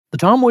The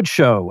Tom Woods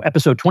Show,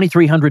 episode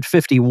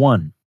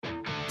 2351.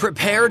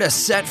 Prepare to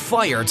set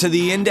fire to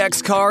the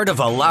index card of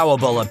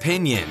allowable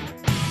opinion.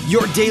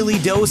 Your daily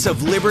dose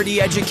of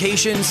liberty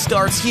education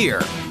starts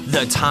here.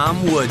 The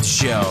Tom Woods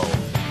Show.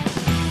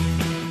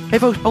 Hey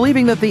folks,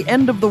 believing that the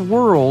end of the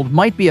world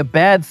might be a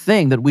bad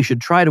thing that we should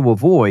try to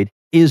avoid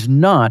is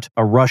not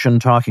a Russian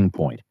talking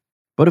point.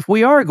 But if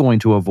we are going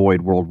to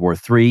avoid World War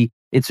III,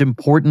 it's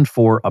important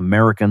for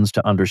Americans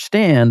to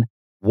understand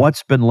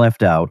what's been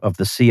left out of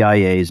the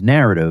CIA's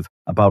narrative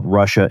about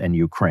Russia and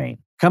Ukraine.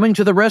 Coming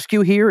to the rescue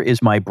here is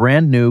my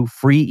brand new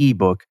free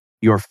ebook,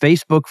 Your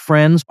Facebook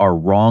Friends Are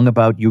Wrong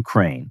About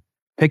Ukraine.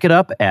 Pick it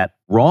up at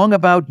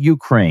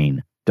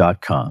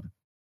wrongaboutukraine.com.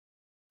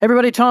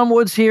 Everybody, Tom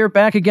Woods here,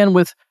 back again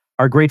with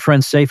our great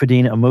friend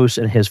Saifedean Ammous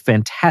and his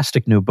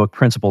fantastic new book,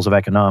 Principles of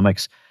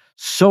Economics.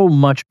 So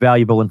much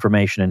valuable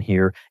information in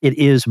here. It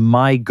is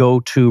my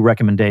go-to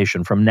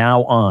recommendation from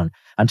now on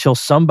until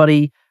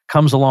somebody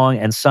comes along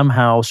and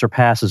somehow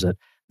surpasses it.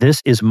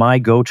 This is my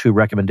go-to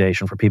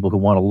recommendation for people who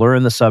want to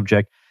learn the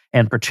subject,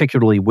 and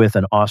particularly with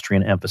an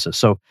Austrian emphasis.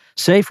 So,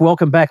 Saif,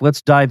 welcome back.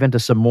 Let's dive into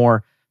some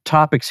more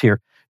topics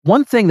here.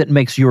 One thing that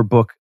makes your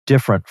book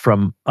different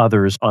from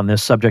others on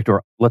this subject,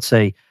 or let's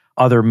say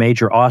other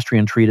major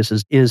Austrian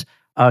treatises, is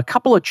a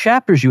couple of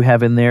chapters you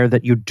have in there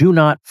that you do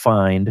not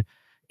find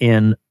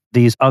in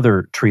these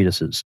other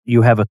treatises.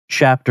 You have a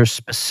chapter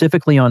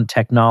specifically on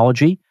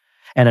technology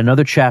and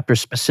another chapter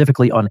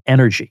specifically on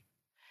energy.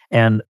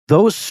 And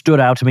those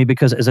stood out to me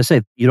because, as I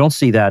say, you don't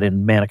see that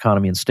in Man,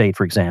 Economy, and State,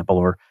 for example,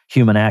 or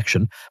Human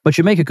Action. But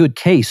you make a good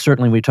case,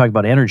 certainly when we talk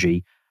about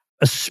energy,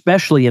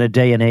 especially in a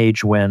day and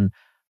age when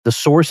the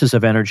sources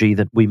of energy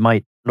that we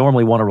might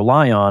normally want to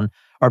rely on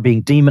are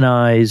being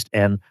demonized,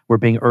 and we're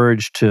being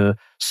urged to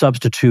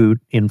substitute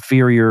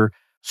inferior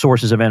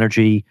sources of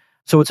energy.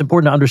 So it's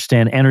important to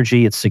understand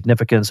energy, its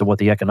significance, and what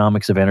the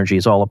economics of energy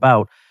is all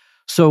about.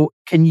 So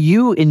can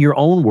you, in your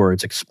own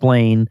words,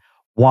 explain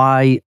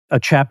why a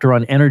chapter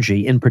on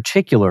energy in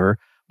particular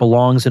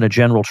belongs in a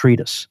general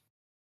treatise?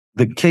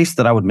 The case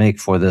that I would make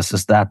for this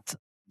is that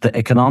the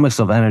economics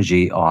of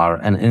energy are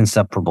an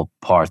inseparable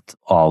part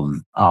of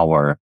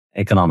our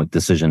economic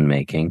decision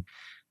making.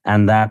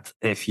 And that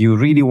if you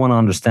really want to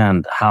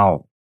understand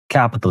how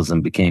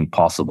capitalism became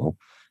possible,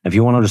 if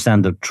you want to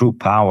understand the true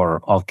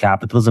power of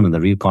capitalism and the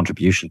real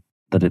contribution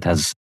that it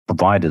has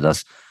provided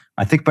us,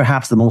 I think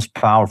perhaps the most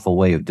powerful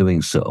way of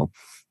doing so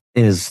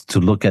is to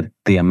look at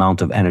the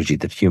amount of energy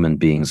that human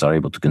beings are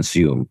able to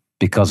consume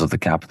because of the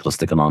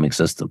capitalist economic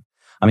system.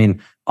 I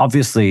mean,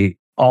 obviously,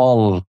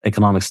 all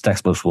economics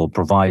textbooks will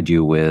provide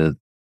you with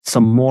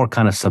some more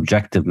kind of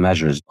subjective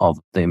measures of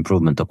the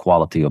improvement of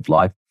quality of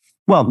life.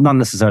 Well, not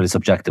necessarily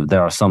subjective.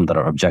 There are some that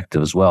are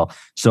objective as well.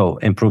 So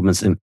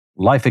improvements in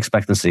life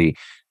expectancy,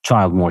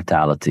 child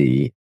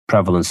mortality,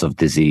 prevalence of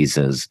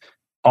diseases,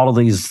 all of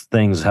these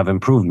things have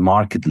improved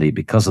markedly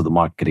because of the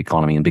market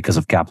economy and because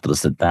of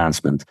capitalist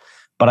advancement.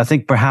 But I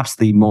think perhaps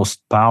the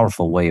most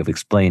powerful way of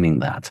explaining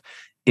that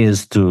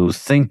is to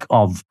think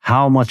of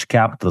how much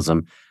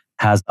capitalism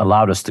has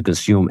allowed us to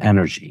consume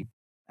energy.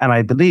 And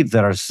I believe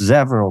there are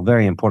several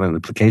very important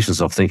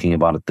implications of thinking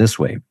about it this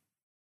way.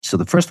 So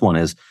the first one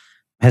is,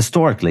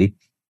 historically,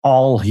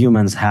 all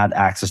humans had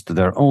access to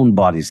their own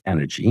body's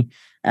energy.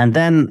 And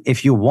then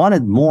if you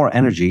wanted more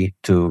energy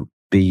to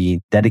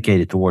be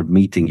dedicated toward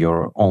meeting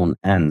your own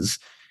ends,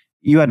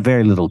 you had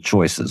very little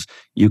choices.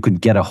 You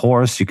could get a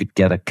horse, you could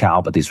get a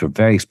cow, but these were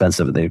very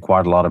expensive. They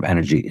required a lot of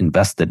energy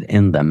invested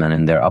in them and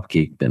in their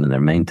upkeep and in their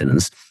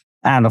maintenance.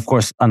 And of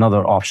course,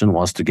 another option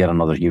was to get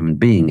another human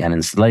being and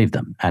enslave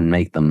them and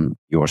make them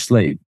your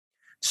slave.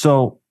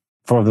 So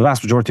for the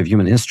vast majority of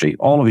human history,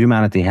 all of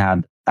humanity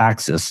had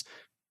access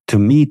to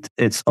meet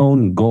its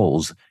own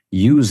goals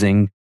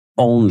using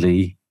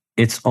only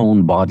its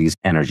own body's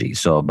energy.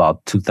 So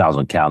about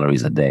 2,000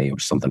 calories a day or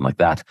something like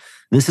that.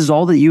 This is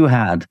all that you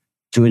had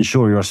to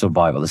ensure your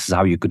survival. This is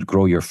how you could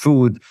grow your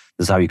food.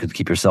 This is how you could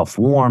keep yourself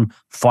warm,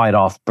 fight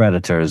off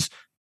predators,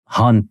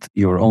 hunt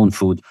your own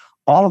food.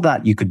 All of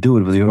that, you could do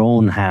it with your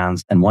own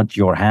hands and what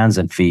your hands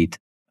and feet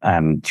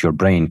and your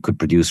brain could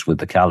produce with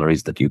the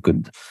calories that you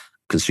could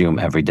consume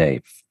every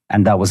day.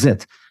 And that was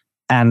it.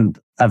 And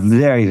a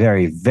very,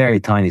 very, very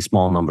tiny,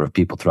 small number of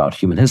people throughout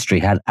human history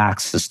had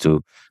access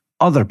to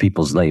other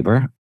people's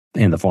labor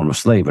in the form of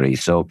slavery.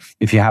 So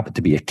if you happened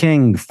to be a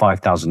king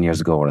 5,000 years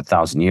ago or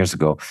 1,000 years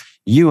ago,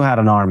 you had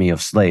an army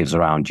of slaves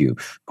around you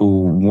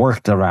who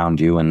worked around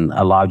you and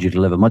allowed you to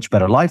live a much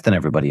better life than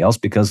everybody else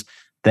because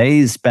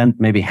they spent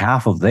maybe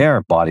half of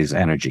their body's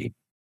energy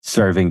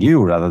serving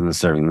you rather than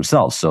serving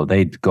themselves. So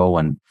they'd go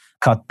and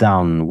cut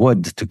down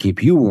wood to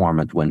keep you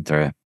warm at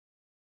winter,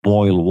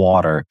 boil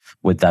water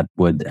with that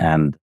wood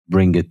and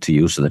bring it to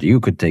you so that you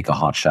could take a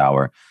hot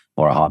shower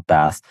or a hot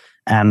bath,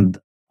 and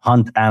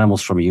hunt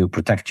animals from you,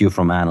 protect you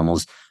from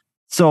animals.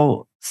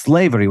 So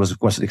slavery was, of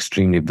course, an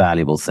extremely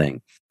valuable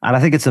thing. And I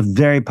think it's a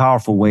very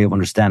powerful way of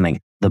understanding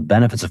the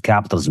benefits of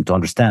capitalism, to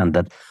understand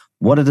that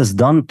what it has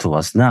done to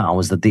us now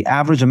is that the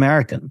average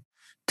American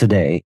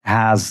today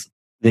has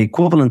the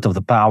equivalent of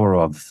the power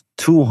of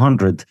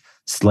 200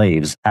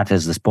 slaves at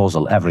his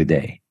disposal every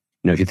day.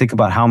 If you think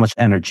about how much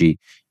energy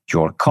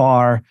your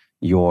car,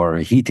 your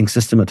heating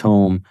system at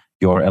home,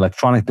 your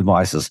electronic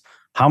devices,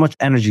 how much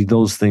energy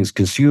those things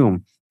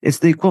consume, it's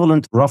the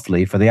equivalent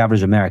roughly for the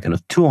average American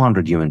of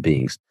 200 human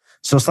beings.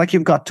 So it's like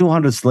you've got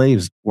 200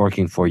 slaves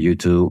working for you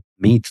to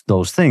meet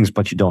those things,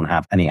 but you don't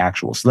have any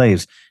actual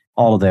slaves.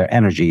 All of their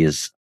energy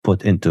is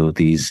put into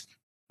these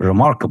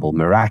remarkable,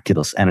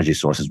 miraculous energy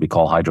sources we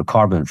call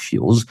hydrocarbon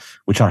fuels,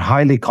 which are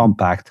highly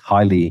compact,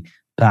 highly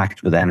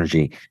packed with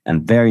energy,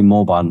 and very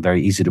mobile and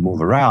very easy to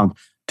move around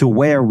to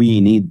where we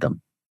need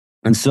them.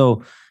 And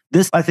so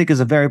this, I think,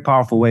 is a very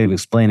powerful way of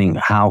explaining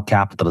how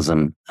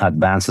capitalism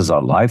advances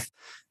our life.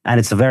 And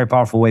it's a very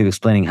powerful way of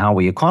explaining how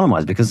we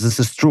economize, because this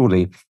is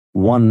truly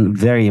one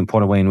very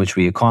important way in which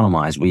we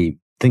economize. We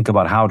think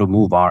about how to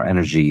move our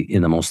energy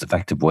in the most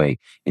effective way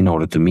in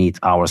order to meet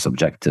our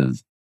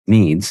subjective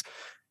needs.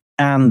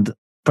 And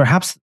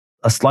perhaps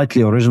a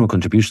slightly original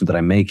contribution that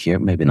I make here,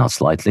 maybe not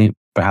slightly,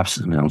 perhaps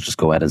I'll just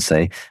go ahead and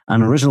say,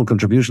 an original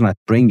contribution I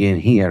bring in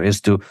here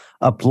is to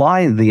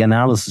apply the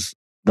analysis,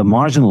 the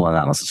marginal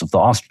analysis of the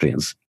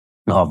Austrians,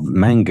 of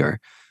Menger,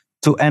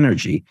 to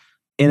energy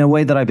in a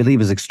way that I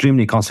believe is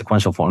extremely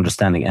consequential for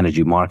understanding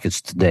energy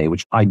markets today,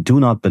 which I do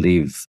not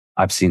believe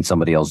I've seen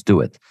somebody else do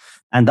it.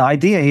 And the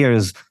idea here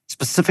is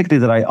specifically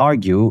that I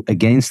argue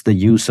against the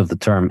use of the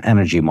term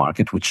energy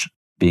market, which,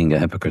 being a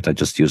hypocrite, I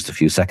just used a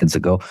few seconds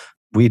ago.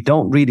 We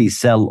don't really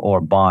sell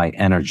or buy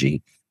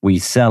energy. We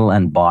sell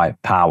and buy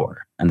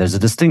power. And there's a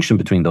distinction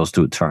between those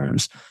two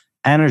terms.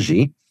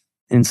 Energy,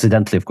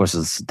 incidentally, of course,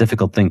 is a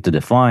difficult thing to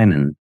define,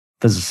 and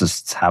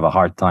physicists have a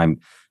hard time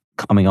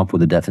coming up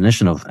with a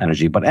definition of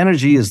energy. But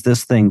energy is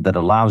this thing that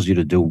allows you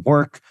to do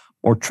work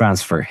or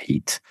transfer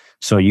heat.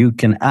 So you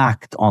can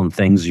act on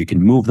things, you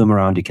can move them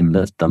around, you can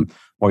lift them,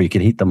 or you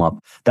can heat them up.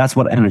 That's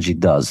what energy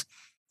does.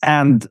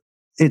 And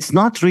it's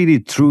not really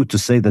true to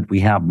say that we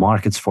have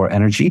markets for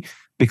energy,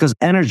 because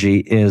energy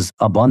is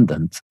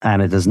abundant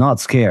and it is not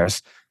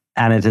scarce,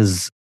 and it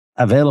is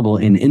available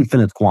in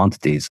infinite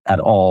quantities at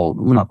all,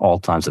 not all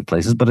times and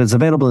places, but it's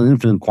available in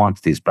infinite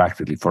quantities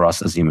practically for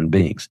us as human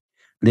beings.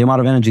 The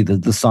amount of energy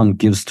that the sun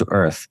gives to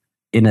Earth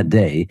in a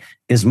day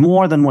is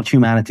more than what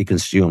humanity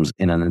consumes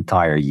in an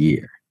entire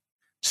year.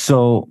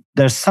 So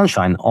there's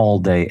sunshine all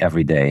day,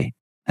 every day,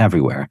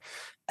 everywhere.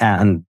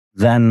 And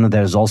then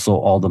there's also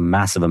all the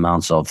massive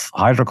amounts of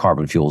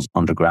hydrocarbon fuels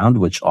underground,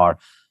 which are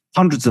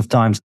hundreds of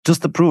times,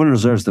 just the proven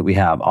reserves that we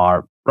have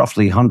are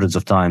roughly hundreds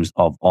of times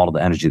of all of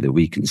the energy that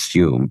we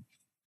consume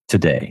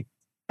today.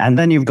 And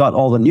then you've got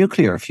all the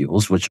nuclear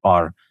fuels, which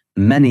are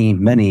many,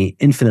 many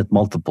infinite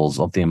multiples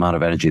of the amount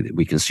of energy that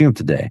we consume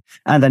today.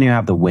 And then you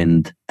have the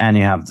wind, and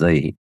you have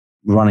the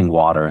running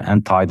water,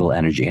 and tidal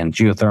energy, and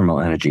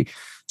geothermal energy.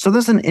 So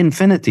there's an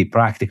infinity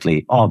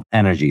practically of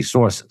energy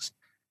sources.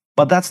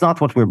 But that's not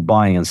what we're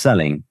buying and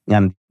selling.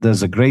 And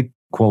there's a great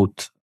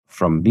quote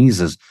from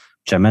Mises,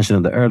 which I mentioned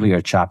in the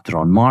earlier chapter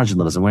on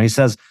marginalism, where he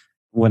says,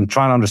 when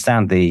trying to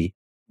understand the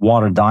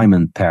water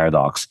diamond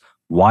paradox,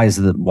 why is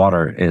it that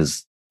water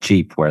is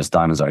cheap whereas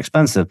diamonds are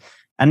expensive?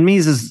 And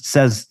Mises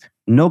says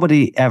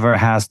nobody ever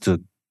has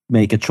to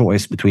make a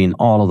choice between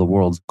all of the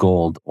world's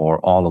gold or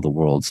all of the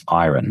world's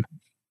iron.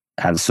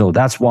 And so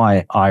that's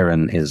why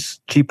iron is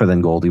cheaper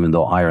than gold, even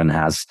though iron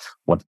has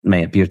what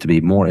may appear to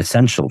be more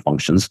essential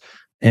functions,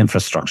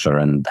 infrastructure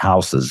and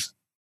houses,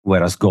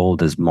 whereas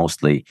gold is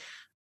mostly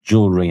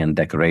jewelry and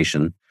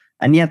decoration.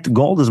 And yet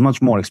gold is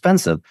much more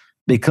expensive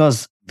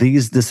because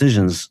these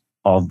decisions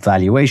of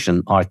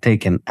valuation are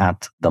taken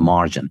at the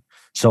margin.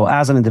 So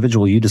as an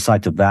individual, you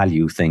decide to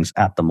value things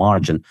at the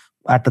margin,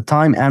 at the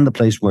time and the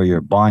place where you're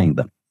buying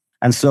them.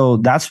 And so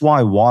that's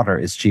why water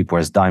is cheap,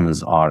 whereas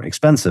diamonds are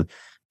expensive,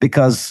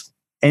 because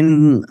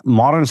in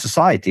modern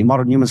society,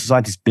 modern human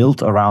society is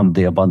built around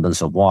the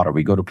abundance of water.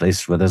 We go to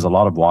places where there's a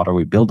lot of water.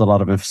 We build a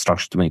lot of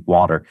infrastructure to make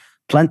water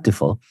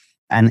plentiful.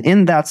 And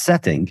in that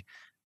setting,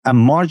 a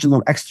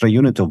marginal extra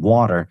unit of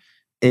water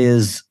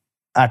is,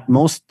 at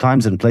most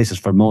times and places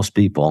for most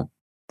people,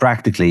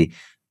 practically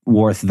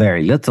worth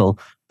very little,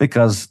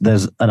 because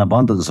there's an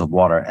abundance of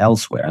water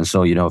elsewhere. And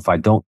so, if I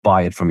don't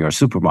buy it from your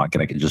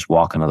supermarket, I can just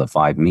walk another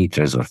 5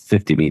 meters or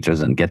 50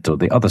 meters and get to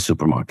the other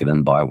supermarket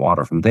and buy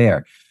water from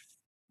there.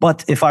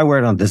 But if I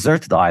were on a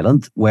deserted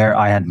island where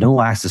I had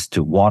no access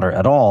to water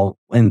at all,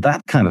 in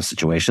that kind of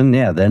situation,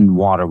 then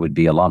water would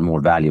be a lot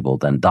more valuable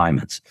than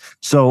diamonds.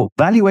 So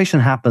valuation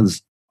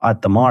happens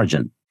at the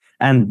margin.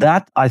 And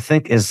that, I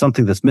think, is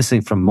something that's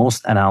missing from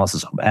most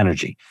analysis of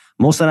energy.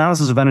 Most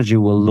analysis of energy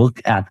will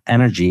look at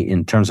energy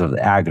in terms of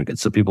the aggregate.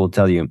 So people will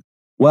tell you,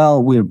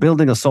 well, we're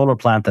building a solar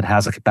plant that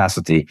has a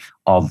capacity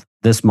of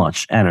this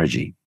much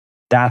energy.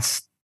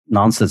 That's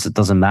nonsense. It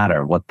doesn't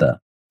matter what the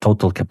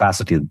total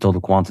capacity, the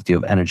total quantity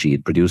of energy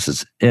it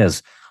produces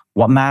is.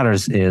 What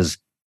matters is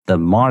the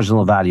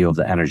marginal value of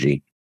the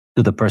energy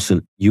to the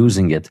person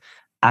using it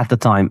at the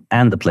time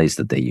and the place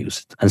that they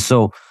use it. And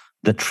so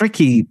the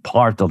tricky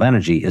part of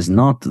energy is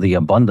not the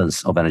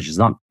abundance of energy, it's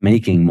not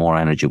making more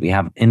energy. We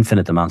have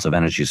infinite amounts of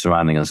energy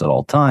surrounding us at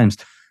all times.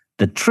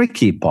 The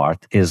tricky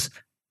part is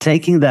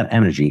taking that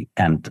energy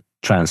and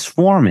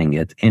transforming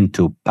it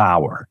into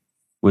power,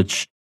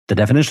 which the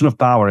definition of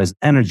power is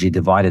energy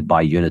divided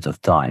by unit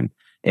of time.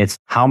 It's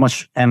how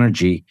much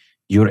energy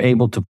you're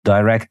able to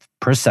direct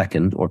per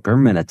second or per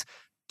minute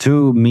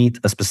to meet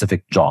a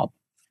specific job.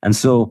 And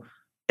so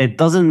it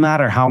doesn't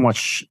matter how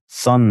much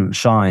sun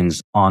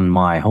shines on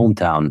my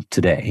hometown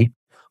today.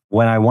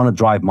 When I want to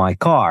drive my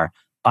car,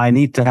 I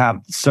need to have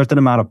a certain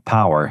amount of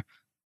power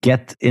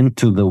get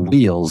into the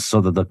wheels so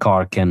that the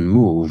car can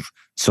move,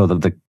 so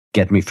that they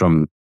get me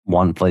from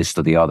one place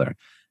to the other.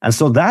 And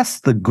so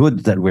that's the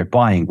good that we're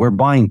buying. We're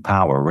buying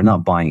power. We're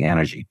not buying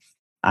energy.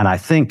 And I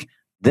think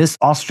this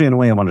Austrian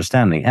way of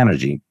understanding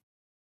energy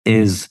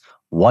is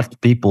what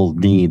people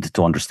need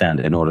to understand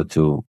in order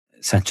to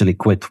essentially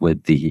quit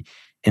with the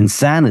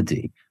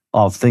insanity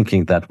of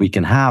thinking that we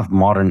can have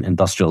modern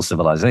industrial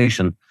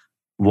civilization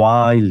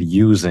while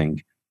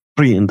using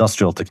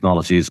pre-industrial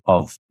technologies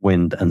of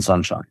wind and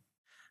sunshine.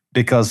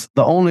 Because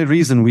the only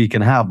reason we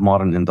can have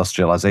modern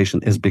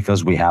industrialization is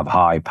because we have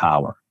high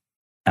power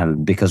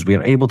and because we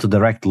are able to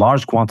direct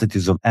large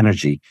quantities of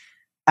energy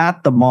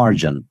at the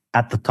margin,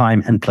 at the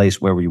time and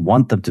place where we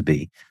want them to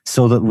be,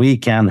 so that we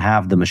can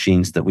have the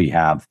machines that we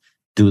have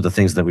do the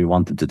things that we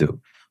want them to do.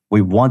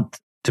 We want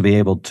to be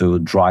able to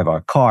drive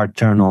our car,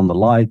 turn on the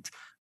light,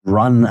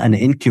 run an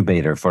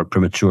incubator for a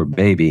premature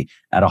baby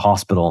at a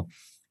hospital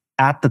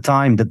at the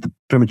time that the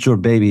premature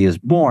baby is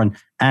born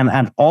and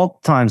at all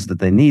times that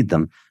they need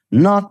them,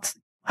 not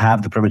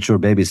have the premature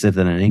baby sit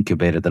in an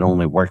incubator that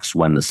only works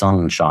when the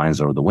sun shines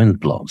or the wind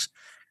blows.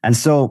 And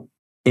so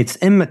it's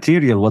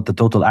immaterial what the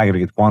total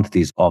aggregate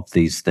quantities of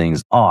these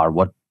things are.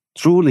 What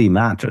truly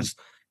matters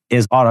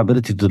is our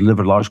ability to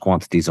deliver large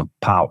quantities of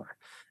power.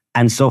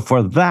 And so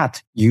for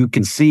that, you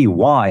can see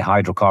why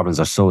hydrocarbons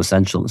are so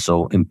essential and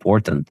so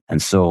important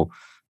and so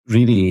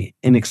really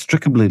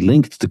inextricably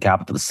linked to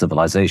capitalist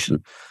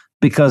civilization,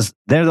 because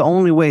they're the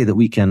only way that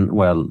we can,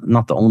 well,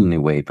 not the only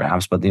way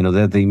perhaps, but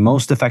they're the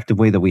most effective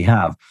way that we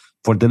have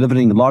for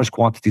delivering large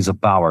quantities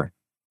of power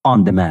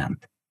on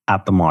demand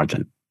at the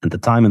margin, at the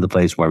time and the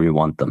place where we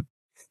want them.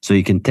 So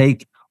you can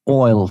take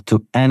oil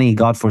to any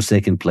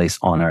godforsaken place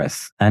on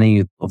earth,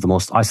 any of the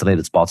most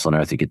isolated spots on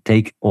earth. You could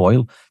take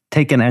oil,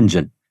 take an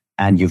engine,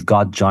 and you've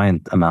got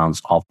giant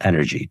amounts of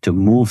energy to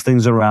move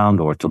things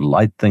around or to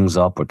light things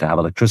up or to have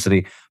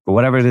electricity or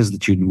whatever it is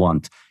that you'd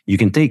want. You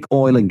can take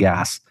oil and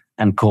gas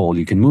and coal.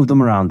 You can move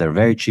them around. They're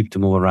very cheap to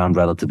move around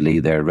relatively.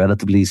 They're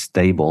relatively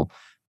stable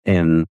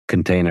in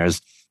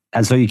containers.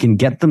 And so you can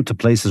get them to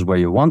places where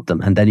you want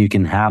them, and then you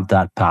can have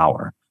that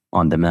power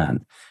on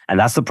demand. And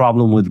that's the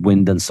problem with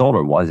wind and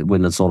solar. Why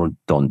wind and solar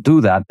don't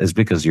do that is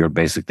because you're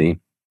basically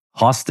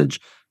hostage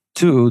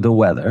to the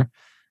weather.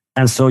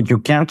 And so you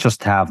can't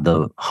just have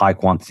the high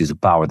quantities of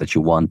power that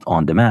you want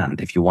on demand.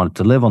 If you want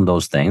to live on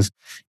those things,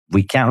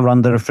 we can't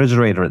run the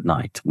refrigerator at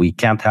night. We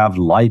can't have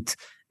light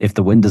if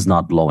the wind is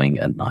not blowing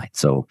at night.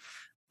 So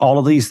all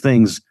of these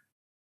things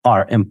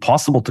are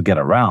impossible to get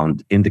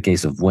around in the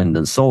case of wind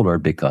and solar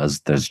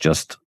because there's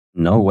just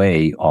no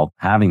way of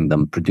having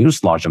them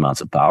produce large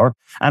amounts of power.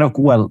 And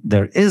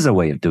there is a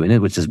way of doing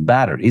it, which is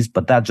batteries,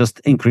 but that just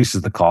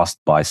increases the cost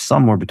by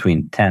somewhere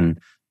between 10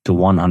 to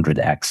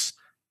 100x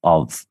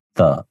of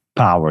the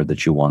power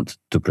that you want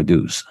to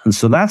produce. And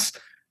so that's,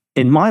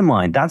 in my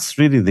mind, that's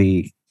really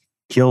the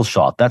kill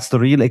shot. That's the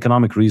real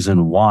economic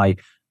reason why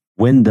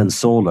wind and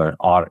solar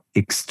are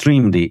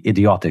extremely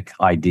idiotic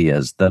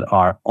ideas that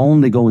are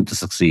only going to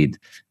succeed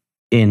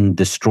in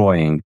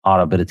destroying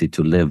our ability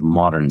to live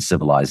modern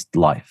civilized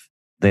life.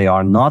 They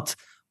are not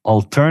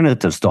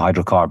alternatives to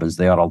hydrocarbons.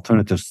 They are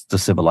alternatives to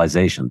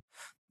civilization.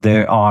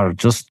 They are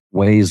just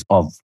ways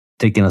of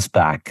taking us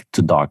back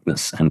to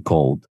darkness and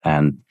cold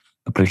and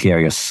a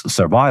precarious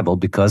survival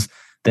because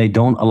they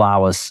don't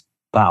allow us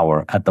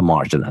power at the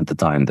margin at the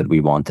time that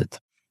we want it.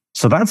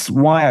 So that's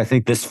why I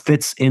think this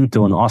fits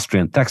into an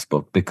Austrian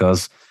textbook,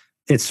 because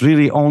it's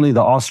really only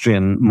the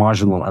Austrian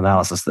marginal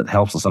analysis that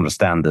helps us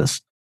understand this.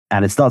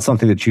 And it's not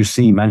something that you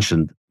see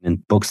mentioned in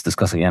books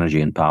discussing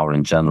energy and power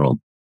in general.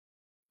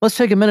 Let's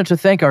take a minute to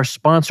thank our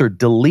sponsor,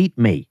 Delete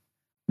Me.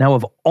 Now,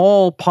 of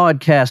all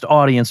podcast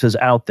audiences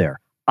out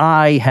there,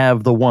 I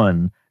have the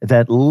one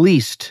that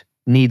least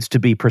needs to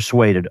be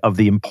persuaded of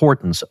the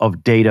importance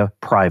of data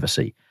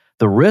privacy.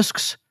 The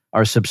risks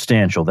are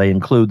substantial. They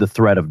include the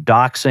threat of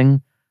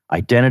doxing,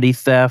 identity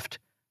theft,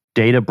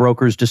 data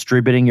brokers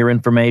distributing your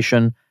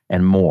information,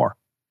 and more.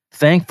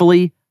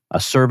 Thankfully, a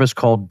service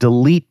called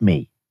Delete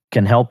Me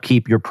can help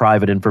keep your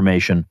private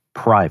information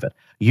private.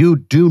 You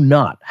do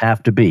not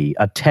have to be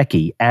a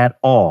techie at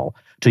all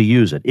to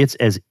use it. It's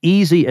as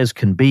easy as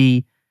can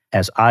be,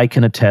 as I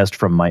can attest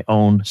from my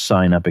own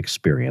sign-up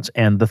experience.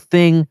 And the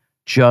thing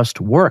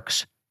just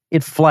works.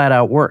 It flat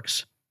out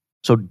works.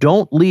 So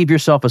don't leave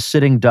yourself a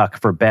sitting duck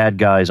for bad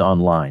guys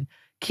online.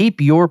 Keep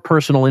your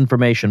personal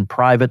information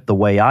private the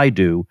way I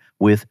do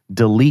with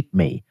Delete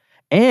Me.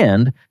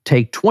 And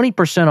take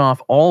 20%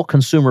 off all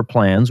consumer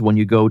plans when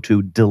you go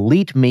to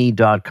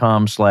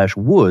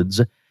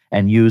deleteme.com/woods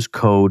and use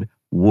code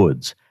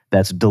WOODS.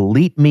 That's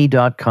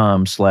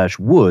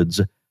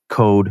deleteme.com/woods,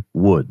 code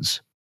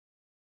WOODS.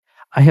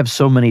 I have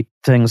so many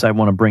things I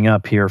want to bring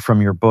up here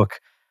from your book.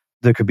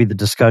 There could be the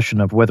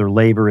discussion of whether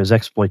labor is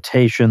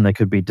exploitation. There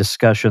could be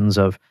discussions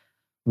of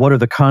what are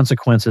the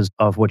consequences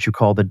of what you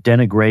call the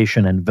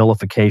denigration and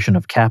vilification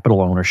of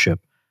capital ownership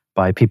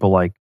by people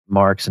like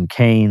Marx and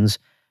Keynes.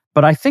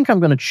 But I think I'm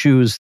going to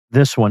choose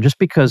this one just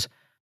because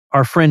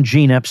our friend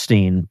Gene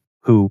Epstein,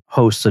 who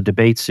hosts a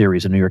debate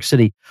series in New York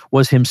City,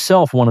 was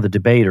himself one of the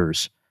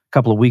debaters a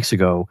couple of weeks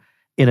ago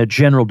in a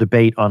general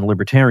debate on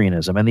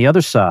libertarianism. And the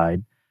other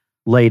side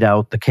laid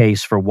out the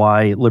case for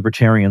why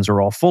libertarians are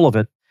all full of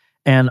it.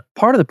 And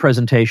part of the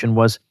presentation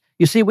was,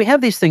 you see, we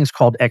have these things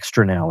called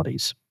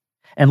externalities.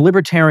 And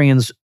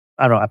libertarians,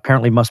 I don't know,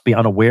 apparently must be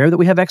unaware that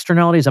we have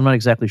externalities. I'm not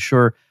exactly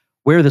sure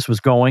where this was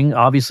going.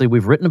 Obviously,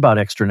 we've written about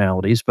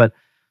externalities, but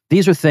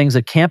these are things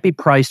that can't be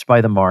priced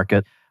by the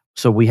market.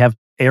 So we have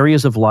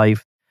areas of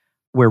life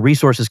where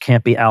resources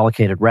can't be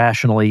allocated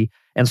rationally.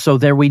 And so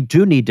there we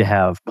do need to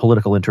have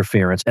political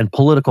interference and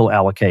political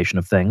allocation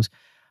of things.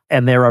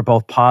 And there are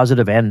both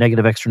positive and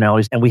negative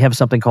externalities. And we have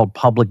something called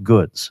public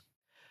goods.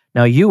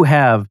 Now, you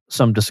have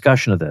some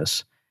discussion of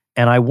this.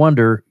 And I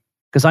wonder,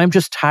 because I'm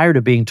just tired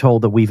of being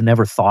told that we've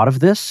never thought of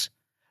this.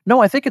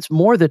 No, I think it's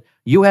more that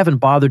you haven't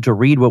bothered to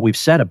read what we've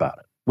said about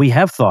it. We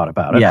have thought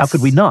about it. Yes. How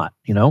could we not,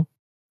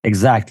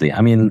 Exactly.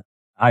 I mean,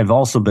 I've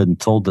also been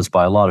told this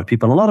by a lot of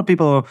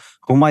people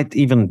who might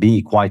even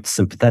be quite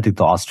sympathetic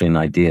to Austrian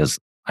ideas.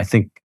 I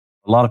think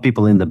a lot of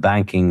people in the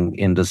banking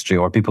industry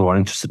or people who are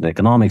interested in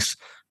economics,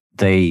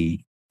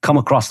 they come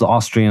across the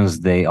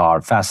Austrians, they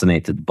are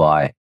fascinated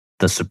by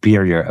the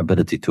superior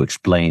ability to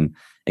explain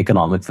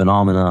economic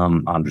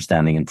phenomena,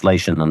 understanding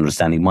inflation,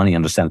 understanding money,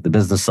 understanding the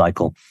business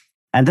cycle.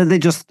 And then they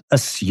just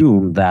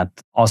assume that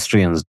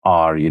Austrians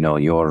are,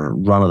 your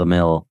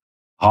run-of-the-mill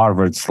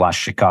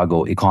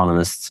Harvard/Chicago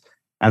economists.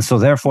 And so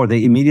therefore,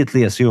 they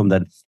immediately assume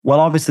that, well,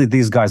 obviously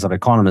these guys are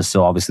economists,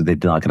 so obviously they're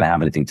not going to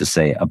have anything to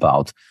say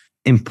about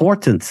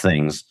important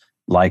things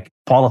like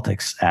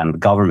politics and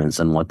governments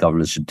and what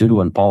governments should do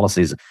and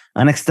policies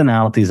and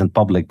externalities and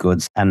public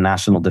goods and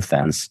national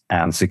defense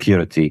and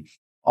security.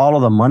 All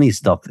of the money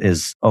stuff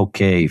is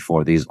okay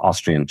for these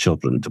Austrian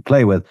children to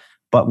play with.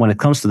 But when it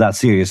comes to that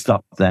serious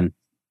stuff, then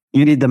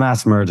you need the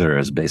mass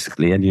murderers,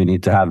 basically, and you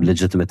need to have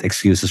legitimate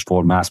excuses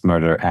for mass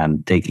murder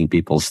and taking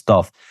people's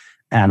stuff.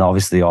 And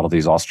obviously, all of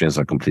these Austrians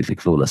are completely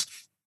clueless.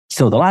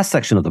 So the last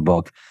section of the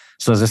book,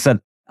 so as I said,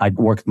 I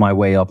worked my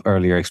way up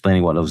earlier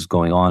explaining what was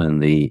going on in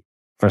the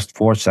first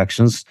four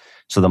sections.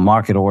 So the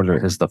market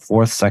order is the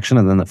fourth section.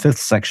 And then the fifth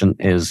section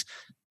is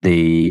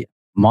the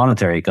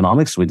monetary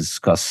economics. We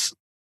discuss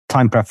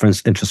time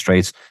preference, interest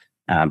rates,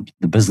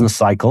 the business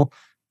cycle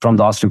from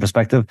the Austrian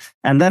perspective.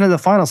 And then in the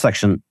final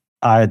section,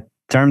 I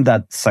termed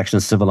that section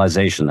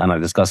civilization, and I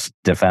discuss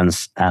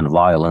defense and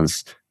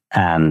violence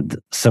and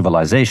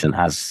civilization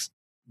as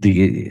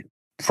the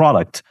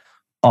product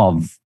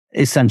of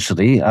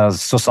essentially a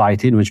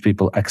society in which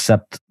people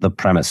accept the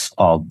premise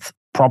of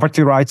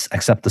property rights,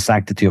 accept the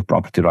sanctity of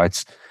property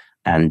rights,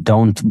 and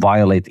don't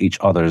violate each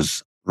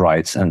other's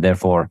rights. And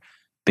therefore,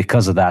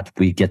 because of that,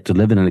 we get to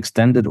live in an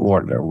extended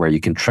order where you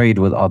can trade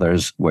with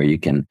others, where you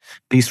can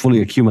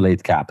peacefully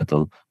accumulate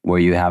capital, where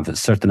you have a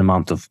certain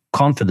amount of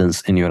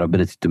confidence in your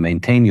ability to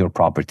maintain your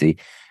property.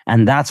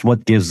 And that's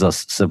what gives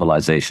us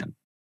civilization.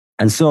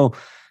 And so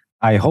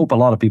I hope a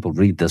lot of people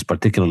read this,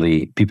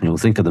 particularly people who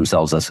think of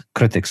themselves as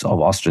critics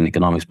of Austrian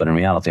economics, but in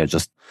reality are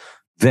just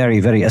very,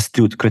 very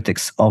astute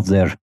critics of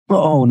their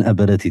own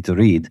ability to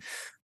read,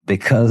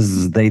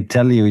 because they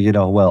tell you,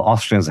 well,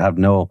 Austrians have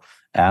no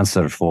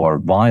answer for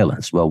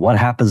violence. Well, what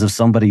happens if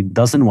somebody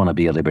doesn't want to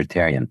be a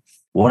libertarian?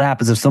 What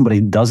happens if somebody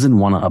doesn't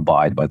want to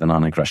abide by the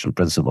non-aggression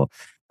principle?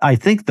 I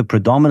think the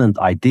predominant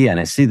idea,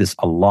 and I see this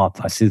a lot,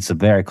 I see it's a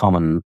very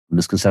common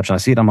misconception. I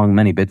see it among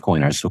many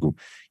Bitcoiners who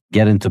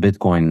get into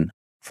Bitcoin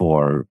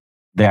for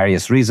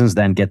various reasons,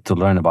 then get to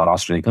learn about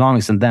Austrian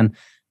economics. And then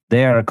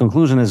their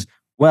conclusion is,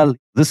 well,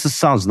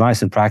 sounds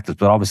nice in practice,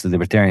 but obviously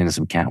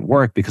libertarianism can't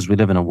work because we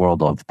live in a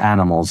world of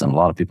animals, and a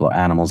lot of people are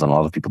animals, and a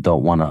lot of people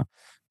don't want to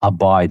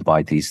abide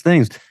by these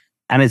things.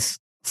 And it's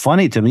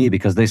funny to me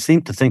because they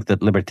seem to think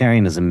that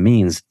libertarianism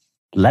means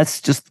let's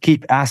just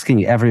keep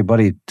asking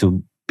everybody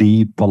to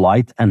be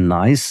polite and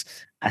nice,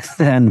 and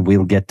then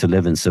we'll get to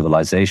live in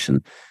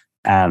civilization.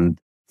 And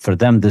for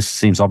them, this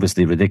seems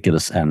obviously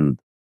ridiculous and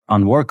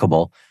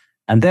unworkable.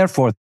 And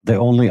therefore, the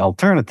only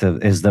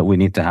alternative is that we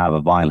need to have a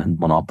violent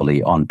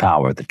monopoly on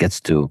power that gets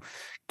to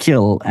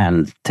kill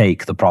and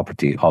take the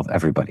property of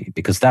everybody.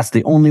 Because that's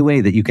the only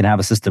way that you can have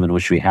a system in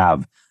which we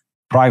have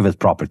private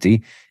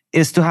property,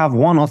 is to have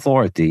one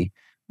authority,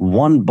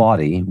 one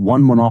body,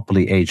 one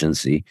monopoly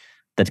agency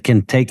that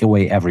can take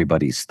away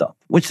everybody's stuff,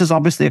 which is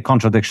obviously a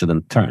contradiction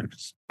in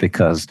terms,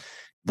 because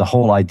the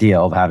whole idea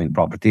of having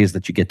property is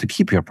that you get to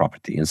keep your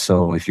property. And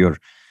so if you're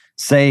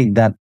saying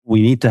that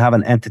we need to have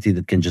an entity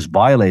that can just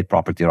violate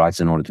property rights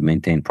in order to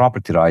maintain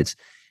property rights,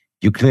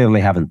 you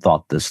clearly haven't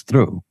thought this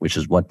through, which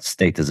is what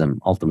statism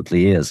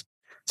ultimately is.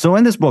 So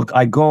in this book,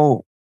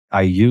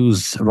 I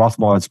use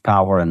Rothbard's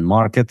Power and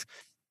Market.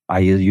 I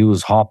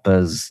use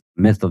Hoppe's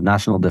Myth of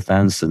National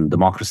Defense and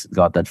Democracy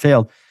God That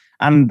Failed.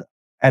 And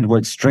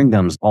Edward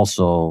Stringham's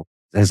also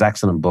his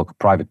excellent book,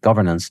 Private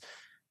Governance.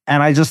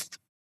 And I just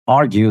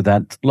argue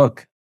that,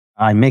 look,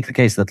 I make the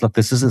case that, look,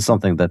 this isn't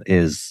something that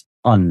is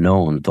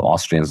unknown to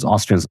Austrians.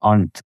 Austrians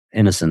aren't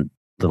innocent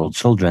little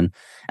children,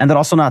 and they're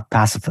also not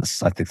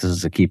pacifists. I think this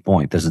is a key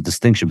point. There's a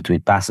distinction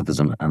between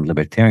pacifism and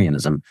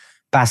libertarianism.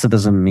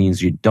 Pacifism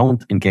means you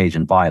don't engage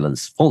in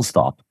violence, full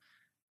stop.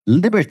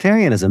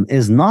 Libertarianism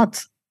is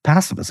not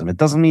pacifism. It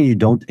doesn't mean you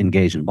don't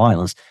engage in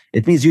violence.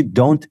 It means you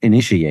don't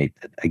initiate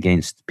it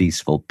against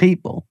peaceful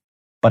people.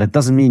 But it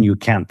doesn't mean you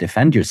can't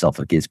defend yourself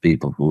against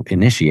people who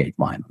initiate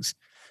violence.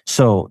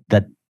 So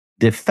that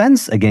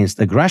defense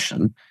against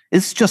aggression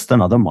is just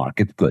another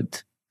market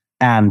good.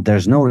 And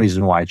there's no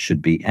reason why it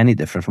should be any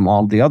different from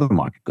all the other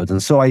market goods.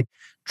 And so I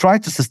try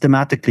to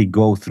systematically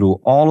go through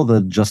all of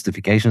the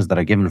justifications that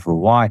are given for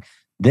why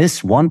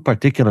this one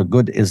particular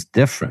good is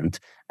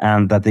different,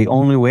 and that the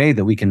only way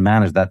that we can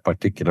manage that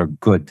particular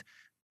good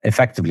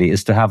effectively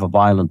is to have a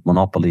violent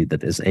monopoly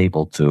that is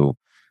able to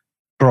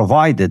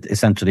provide it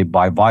essentially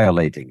by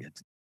violating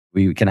it.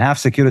 We can have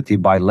security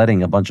by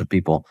letting a bunch of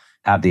people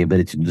have the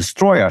ability to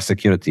destroy our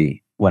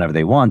security whenever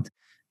they want.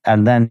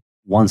 And then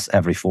once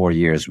every 4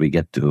 years, we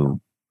get to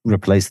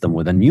replace them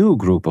with a new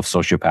group of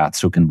sociopaths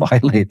who can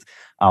violate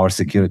our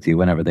security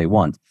whenever they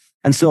want.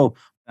 And so,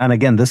 and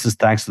again, this is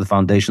thanks to the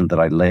foundation that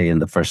I lay in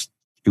the first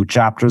few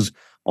chapters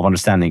of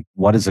understanding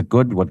what is a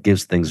good, what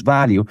gives things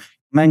value.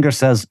 Menger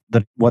says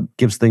that what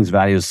gives things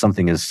value is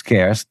something is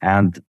scarce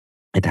and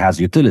it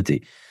has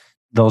utility.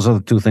 Those are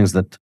the two things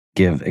that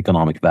give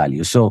economic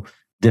value. So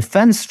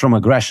defense from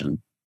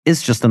aggression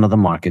is just another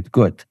market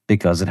good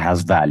because it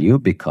has value,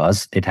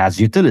 because it has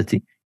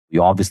utility.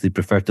 You obviously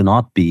prefer to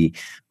not be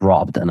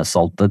robbed and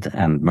assaulted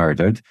and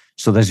murdered.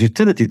 So there's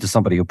utility to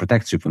somebody who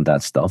protects you from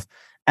that stuff.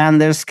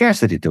 And there's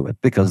scarcity to it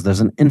because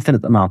there's an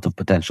infinite amount of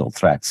potential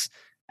threats.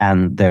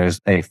 And there's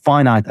a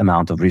finite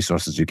amount of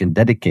resources you can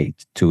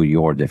dedicate to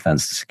your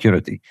defense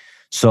security.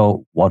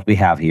 So what we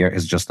have here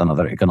is just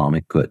another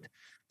economic good.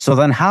 So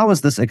then how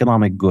is this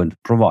economic good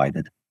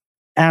provided?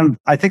 And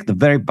I think the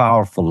very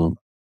powerful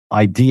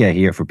idea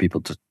here for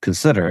people to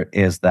consider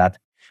is that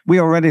we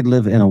already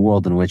live in a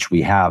world in which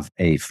we have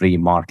a free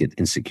market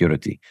in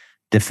security.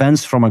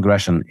 Defense from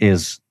aggression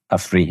is a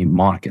free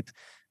market.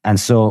 And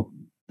so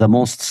the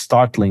most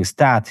startling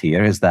stat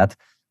here is that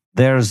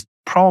there's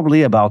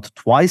probably about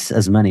twice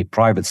as many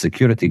private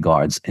security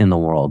guards in the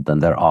world than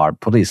there are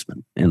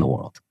policemen in the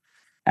world.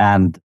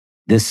 And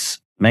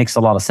this makes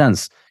a lot of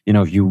sense. You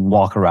know, if you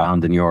walk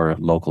around in your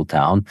local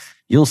town,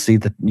 you'll see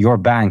that your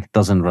bank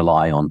doesn't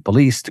rely on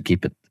police to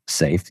keep it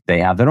safe. They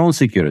have their own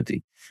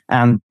security.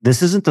 And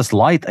this isn't a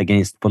slight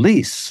against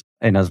police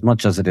in as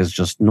much as it is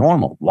just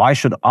normal. Why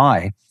should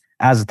I,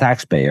 as a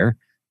taxpayer,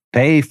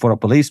 pay for a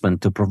policeman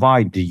to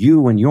provide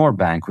you and your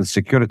bank with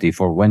security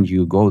for when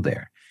you go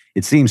there?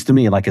 It seems to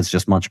me like it's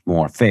just much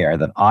more fair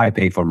that I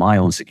pay for my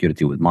own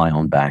security with my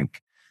own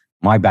bank.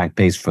 My bank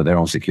pays for their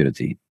own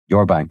security.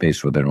 Your bank pays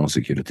for their own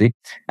security.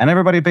 And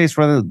everybody pays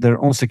for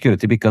their own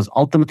security because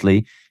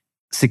ultimately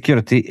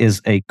security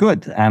is a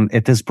good and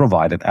it is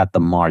provided at the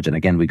margin.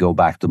 Again, we go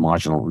back to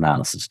marginal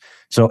analysis.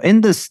 So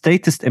in the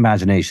statist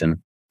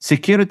imagination,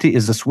 security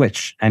is a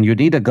switch and you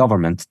need a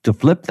government to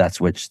flip that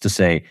switch to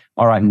say,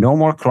 all right, no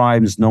more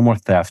crimes, no more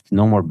theft,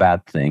 no more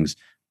bad things.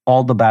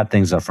 All the bad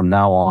things are from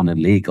now on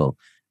illegal.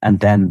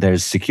 And then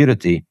there's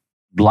security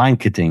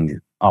blanketing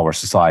our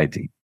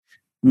society.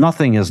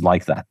 Nothing is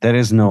like that. There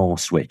is no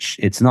switch.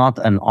 It's not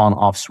an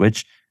on-off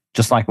switch,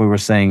 just like we were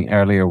saying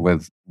earlier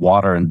with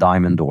water and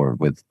diamond or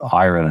with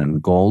iron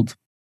and gold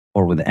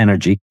or with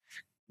energy.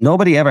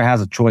 Nobody ever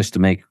has a choice to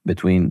make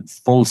between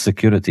full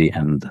security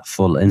and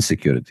full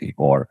insecurity,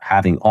 or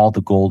having all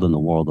the gold in the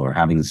world or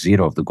having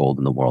zero of the gold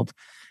in the world.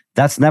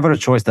 That's never a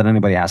choice that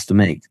anybody has to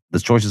make. The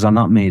choices are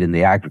not made in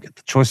the aggregate.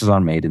 The choices are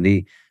made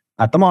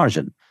at the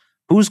margin.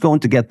 Who's going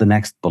to get the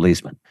next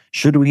policeman?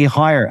 Should we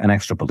hire an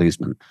extra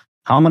policeman?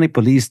 How many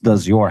police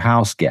does your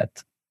house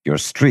get? Your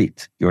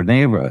street, your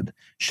neighborhood?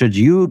 Should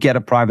you get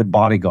a private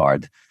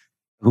bodyguard?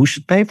 Who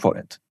should pay for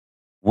it?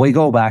 We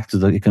go back to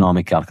the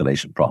economic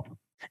calculation problem.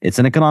 It's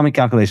an economic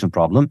calculation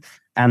problem.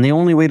 And the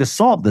only way to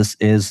solve this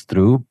is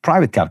through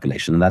private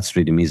calculation. And that's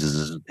really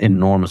Mises's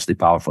enormously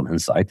powerful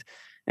insight,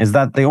 is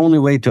that the only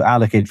way to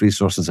allocate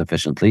resources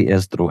efficiently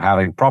is through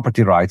having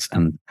property rights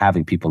and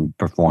having people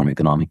perform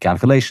economic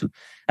calculation.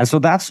 And so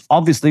that's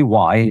obviously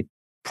why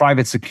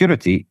private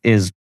security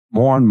is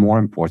more and more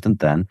important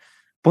than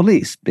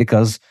police,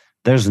 because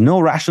there's no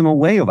rational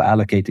way of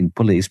allocating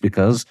police,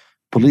 because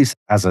police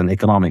as an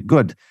economic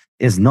good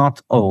is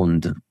not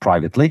owned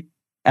privately.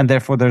 And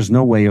therefore, there's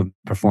no way of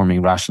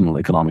performing rational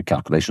economic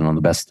calculation on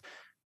the best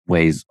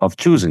ways of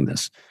choosing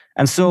this.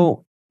 And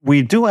so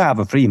we do have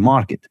a free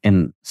market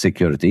in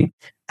security.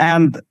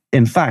 And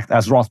in fact,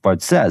 as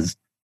Rothbard says,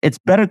 it's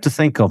better to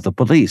think of the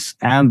police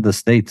and the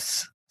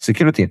state's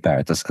security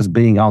apparatus as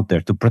being out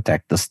there to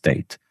protect the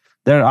state.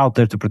 They're out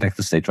there to protect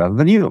the state rather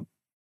than you.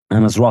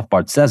 And as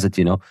Rothbard says it,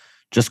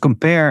 just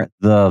compare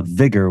the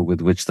vigor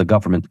with which the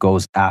government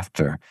goes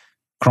after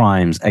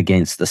crimes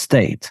against the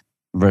state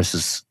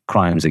versus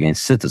crimes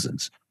against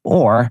citizens.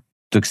 Or,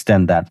 to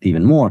extend that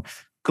even more,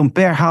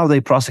 compare how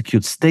they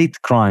prosecute state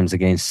crimes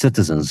against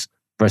citizens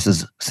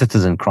versus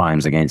citizen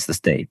crimes against the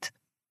state.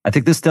 I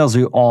think this tells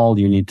you all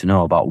you need to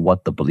know about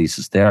what the police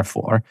is there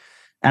for,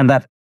 and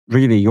that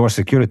really your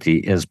security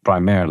is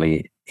primarily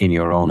in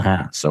your own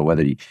hands. So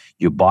whether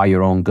you buy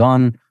your own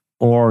gun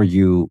or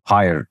you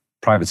hire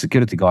private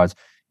security guards,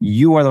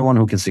 you are the one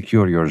who can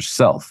secure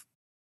yourself.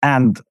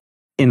 And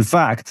in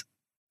fact,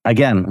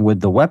 again, with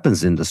the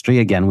weapons industry,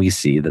 again, we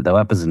see that the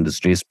weapons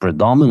industry is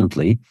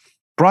predominantly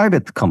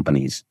private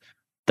companies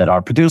that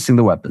are producing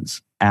the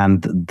weapons,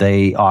 and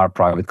they are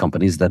private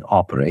companies that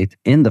operate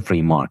in the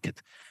free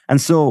market. And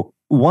so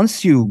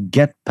once you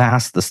get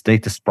past the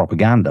statist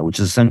propaganda, which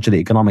is essentially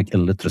economic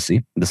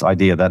illiteracy, this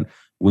idea that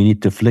we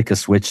need to flick a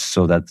switch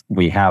so that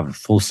we have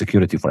full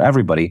security for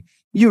everybody,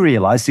 you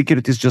realize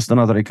security is just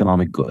another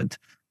economic good.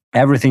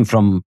 Everything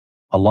from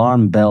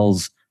alarm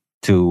bells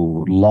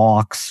to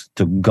locks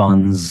to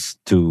guns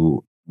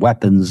to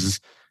weapons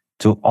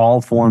to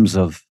all forms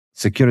of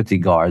security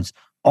guards,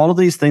 all of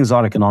these things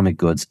are economic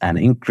goods, and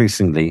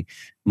increasingly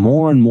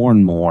more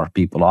and more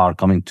people are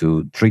coming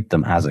to treat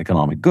them as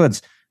economic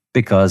goods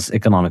because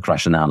economic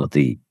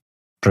rationality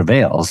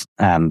prevails,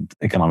 and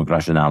economic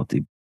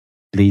rationality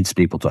leads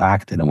people to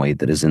act in a way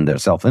that is in their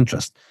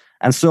self-interest.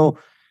 And so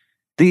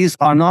these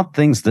are not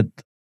things that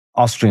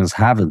Austrians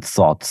haven't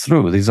thought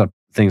through. These are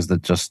things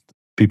that just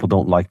people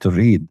don't like to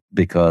read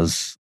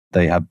because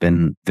they have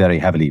been very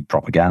heavily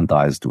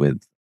propagandized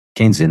with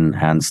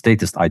Keynesian and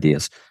statist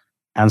ideas.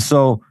 And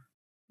so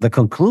the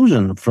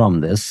conclusion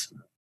from this,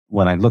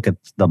 when I look at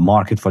the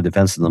market for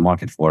defense and the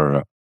market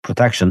for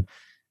protection,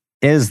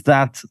 is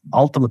that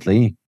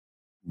ultimately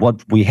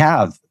what we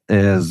have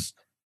is,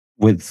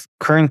 with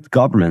current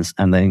governments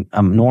and the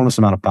enormous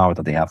amount of power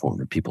that they have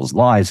over people's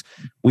lives,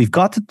 we've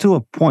got to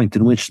a point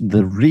in which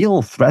the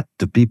real threat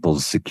to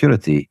people's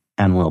security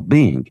and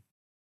well-being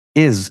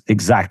is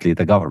exactly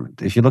the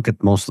government. If you look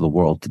at most of the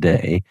world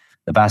today,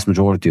 the vast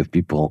majority of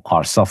people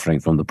are suffering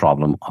from the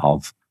problem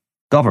of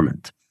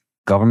government.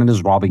 Government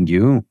is robbing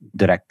you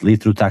directly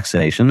through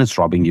taxation. It's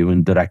robbing you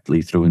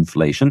indirectly through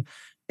inflation.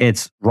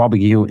 It's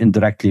robbing you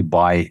indirectly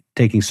by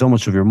taking so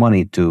much of your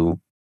money to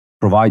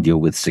provide you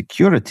with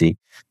security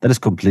that is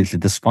completely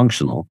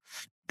dysfunctional.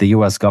 The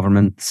US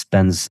government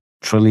spends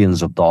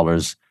trillions of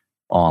dollars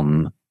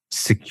on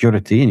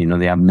security,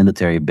 and they have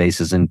military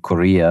bases in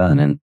Korea and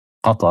in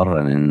Qatar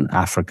and in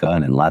Africa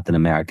and in Latin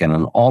America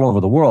and all over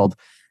the world.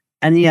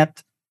 And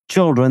yet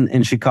children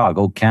in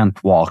Chicago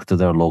can't walk to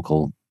their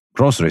local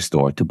grocery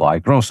store to buy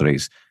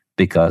groceries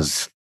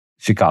because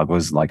Chicago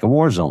is like a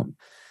war zone.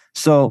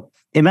 So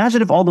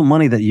imagine if all the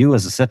money that you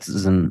as a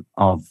citizen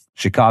of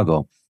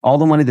Chicago, all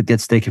the money that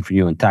gets taken from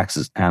you in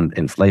taxes and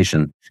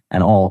inflation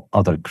and all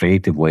other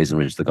creative ways in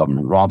which the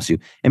government robs you,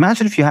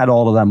 imagine if you had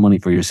all of that money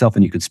for yourself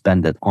and you could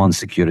spend it on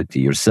security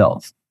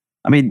yourself.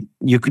 I mean,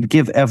 you could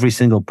give every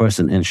single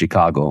person in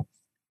Chicago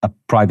a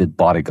private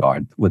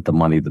bodyguard with the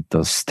money that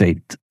the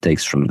state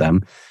takes from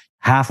them.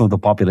 Half of the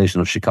population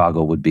of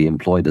Chicago would be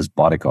employed as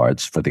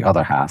bodyguards for the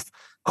other half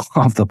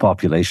of the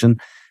population,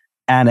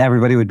 and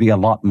everybody would be a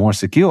lot more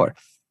secure.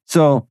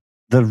 So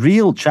the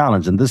real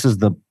challenge, and this is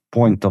the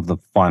point of the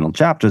final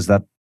chapter, is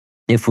that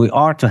if we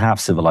are to have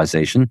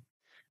civilization,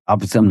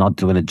 obviously I'm not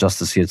doing it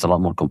justice here, it's a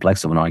lot more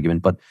complex of an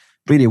argument, but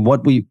really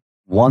what we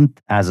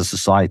want as a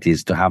society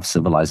is to have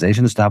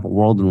civilization, is to have a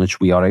world in which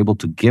we are able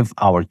to give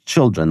our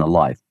children a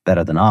life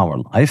better than our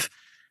life.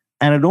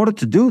 And in order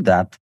to do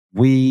that,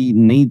 we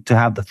need to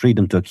have the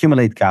freedom to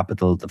accumulate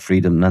capital, the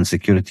freedom and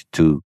security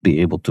to be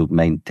able to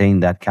maintain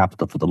that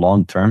capital for the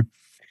long term.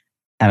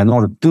 And in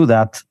order to do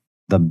that,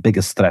 the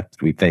biggest threat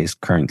we face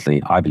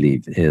currently, I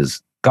believe,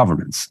 is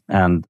governments.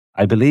 And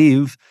I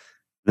believe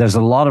there's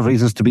a lot of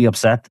reasons to be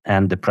upset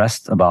and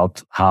depressed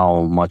about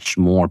how much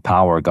more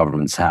power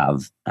governments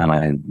have. And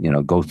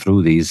I, go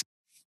through these.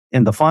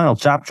 In the final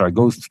chapter, I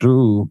go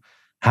through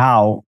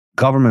how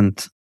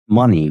government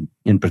money,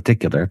 in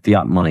particular,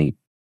 fiat money,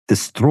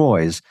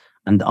 destroys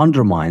and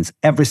undermines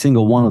every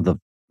single one of the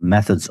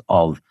methods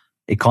of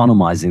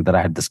economizing that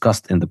I had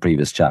discussed in the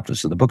previous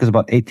chapters. So the book is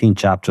about 18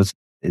 chapters.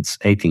 It's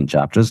 18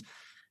 chapters.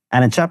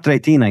 And in chapter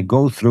 18, I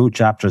go through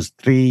chapters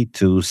 3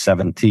 to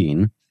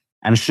 17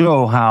 and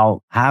show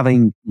how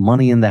having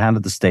money in the hand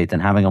of the state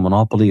and having a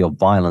monopoly of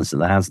violence in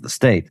the hands of the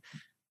state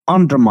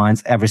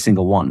undermines every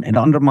single one. It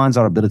undermines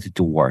our ability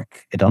to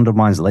work. It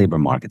undermines labor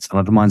markets. It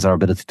undermines our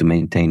ability to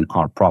maintain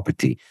our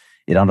property.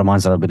 It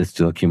undermines our ability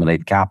to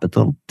accumulate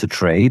capital, to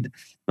trade.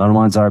 It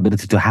undermines our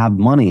ability to have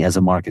money as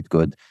a market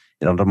good.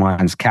 It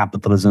undermines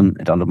capitalism.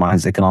 It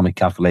undermines economic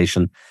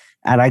calculation.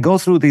 And I go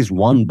through these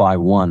one by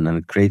one, and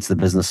it creates the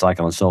business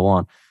cycle and so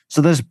on.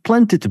 So there's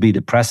plenty to be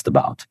depressed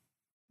about.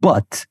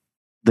 But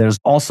there's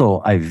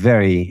also a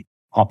very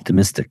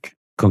optimistic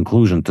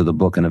conclusion to the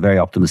book and a very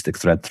optimistic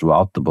thread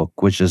throughout the book,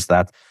 which is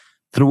that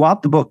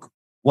throughout the book,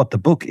 what the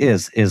book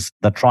is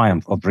the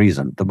triumph of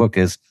reason. The book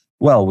is,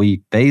 well,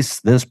 we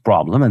face this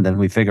problem and then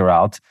we figure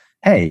out,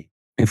 hey,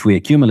 if we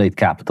accumulate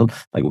capital,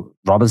 like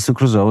Robinson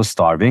Crusoe is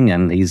starving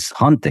and he's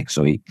hunting.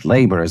 So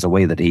labor is a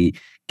way that he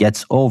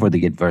gets over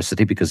the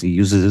adversity because he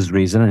uses his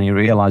reason and he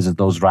realizes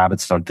those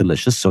rabbits are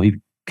delicious. So he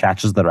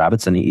catches the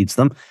rabbits and he eats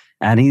them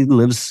and he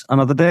lives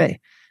another day.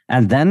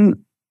 And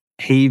then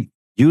he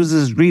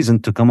uses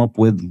reason to come up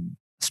with a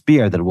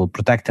spear that will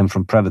protect him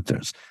from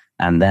predators.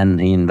 And then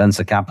he invents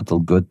a capital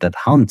good that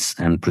hunts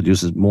and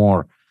produces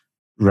more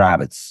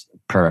rabbits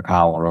per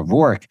hour of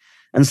work.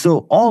 And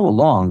so all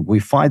along, we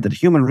find that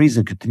human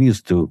reason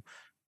continues to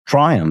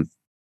triumph.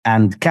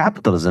 And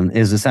capitalism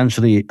is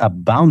essentially a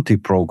bounty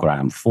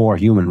program for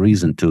human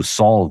reason to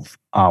solve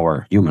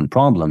our human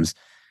problems.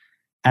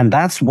 And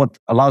that's what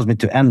allows me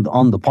to end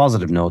on the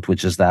positive note,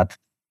 which is that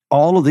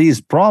all of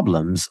these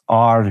problems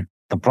are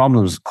the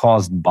problems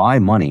caused by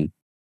money,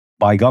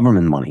 by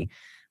government money.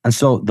 And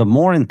so the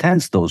more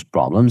intense those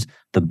problems,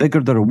 the bigger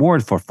the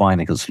reward for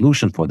finding a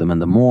solution for them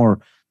and the more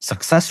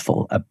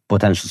successful a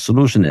potential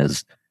solution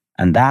is.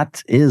 And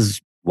that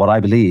is what I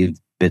believe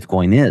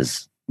Bitcoin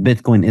is.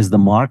 Bitcoin is the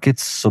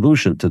market's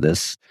solution to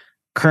this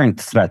current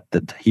threat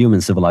that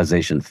human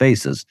civilization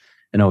faces.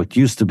 It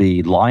used to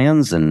be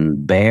lions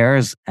and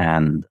bears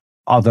and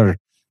other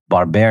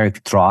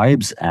barbaric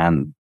tribes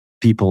and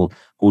people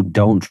who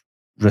don't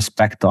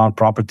respect our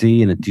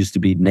property. And it used to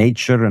be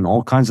nature and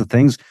all kinds of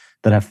things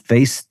that have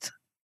faced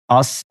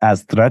us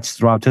as threats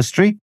throughout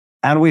history.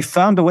 And we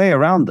found a way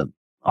around them.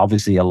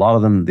 Obviously, a lot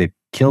of them, they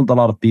killed a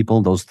lot of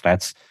people, those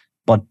threats,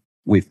 but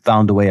we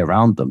found a way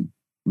around them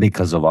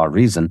because of our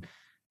reason.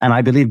 And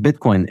I believe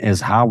Bitcoin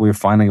is how we're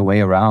finding a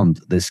way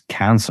around this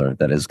cancer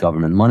that is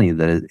government money,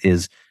 that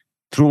is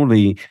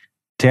truly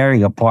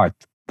tearing apart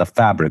the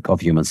fabric of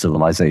human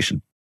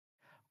civilization.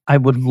 I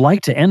would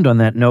like to end on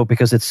that note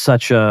because it's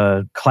such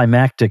a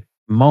climactic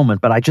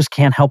moment, but I just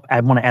can't help. I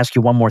want to ask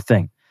you one more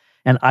thing.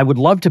 And I would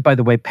love to, by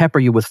the way, pepper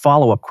you with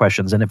follow-up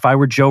questions. And if I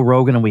were Joe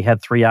Rogan and we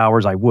had 3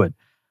 hours, I would.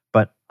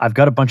 But I've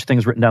got a bunch of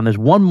things written down. There's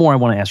one more I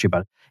want to ask you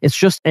about. It's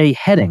just a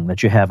heading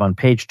that you have on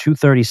page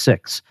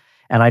 236.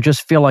 And I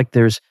just feel like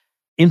there's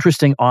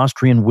interesting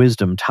Austrian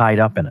wisdom tied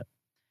up in it.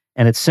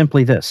 And it's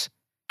simply this: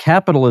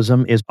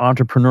 capitalism is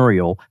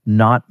entrepreneurial,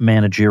 not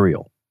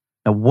managerial.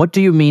 Now, what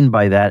do you mean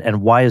by that,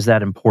 and why is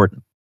that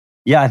important?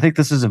 Yeah, I think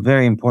this is a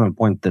very important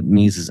point that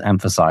Mises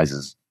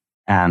emphasizes.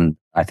 And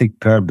I think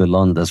Per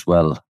Billund as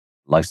well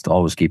likes to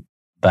always keep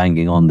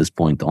banging on this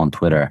point on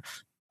Twitter.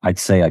 I'd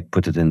say I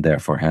put it in there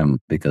for him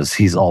because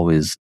he's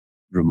always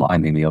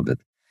reminding me of it.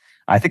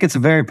 I think it's a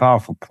very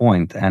powerful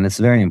point and it's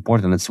very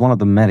important. It's one of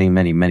the many,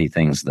 many, many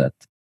things that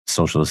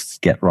socialists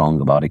get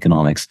wrong about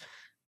economics.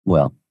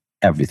 Well,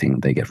 everything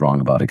they get wrong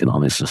about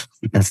economics.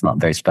 That's not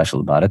very special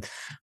about it.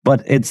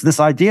 But it's this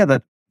idea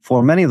that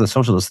for many of the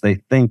socialists, they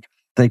think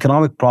the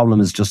economic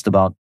problem is just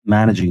about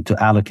managing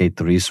to allocate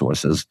the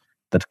resources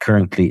that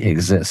currently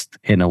exist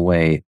in a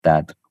way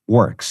that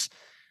works,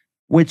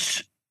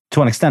 which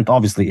to an extent,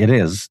 obviously it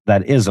is.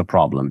 That is a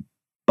problem.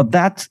 But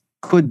that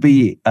could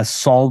be a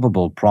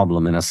solvable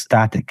problem in a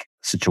static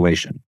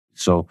situation.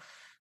 So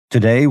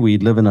today we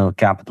live in a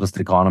capitalist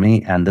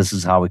economy and this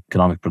is how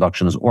economic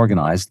production is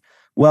organized.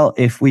 Well,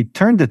 if we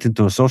turned it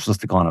into a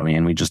socialist economy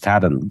and we just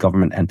had a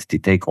government entity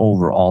take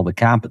over all the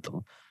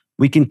capital,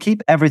 we can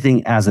keep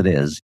everything as it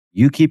is.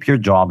 You keep your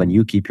job and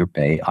you keep your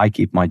pay. I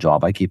keep my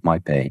job, I keep my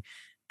pay.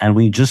 And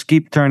we just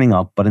keep turning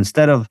up. But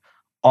instead of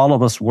all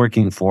of us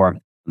working for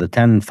the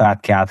 10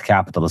 fat cat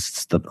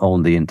capitalists that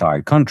own the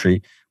entire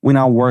country, we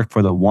now work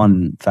for the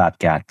one fat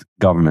cat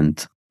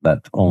government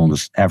that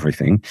owns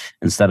everything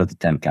instead of the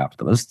 10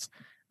 capitalists.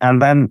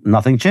 And then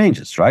nothing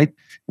changes, right?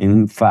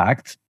 In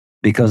fact,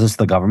 because it's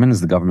the government,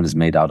 as the government is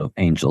made out of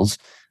angels,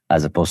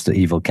 as opposed to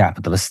evil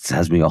capitalists,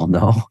 as we all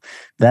know,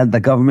 then the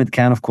government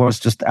can, of course,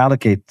 just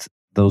allocate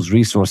those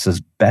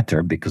resources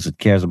better because it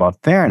cares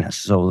about fairness.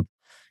 So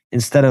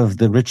instead of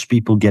the rich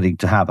people getting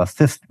to have a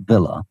fifth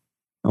villa,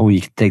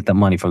 we can take the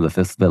money from the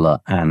fifth villa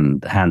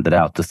and hand it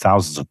out to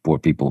thousands of poor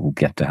people who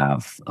get to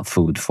have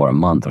food for a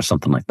month or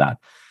something like that.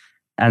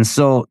 And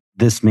so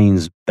this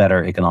means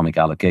better economic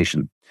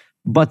allocation.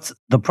 But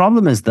the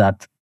problem is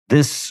that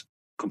this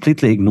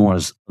completely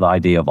ignores the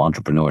idea of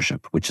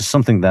entrepreneurship, which is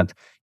something that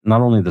not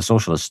only the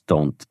socialists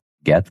don't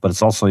get, but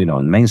it's also,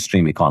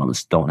 mainstream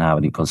economists don't have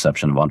any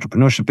conception of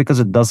entrepreneurship because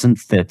it doesn't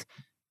fit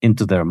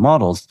into their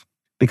models,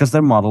 because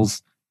their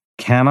models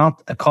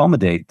cannot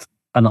accommodate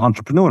an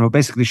entrepreneur who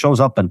basically shows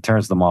up and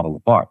tears the model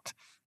apart.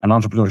 An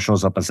entrepreneur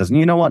shows up and says,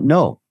 you know what?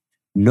 No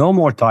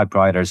more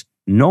typewriters,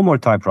 no more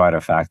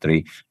typewriter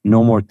factory,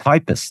 no more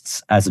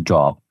typists as a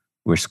job.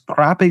 We're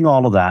scrapping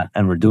all of that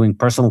and we're doing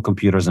personal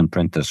computers and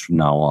printers from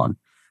now on.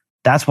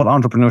 That's what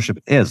entrepreneurship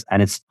is.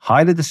 And it's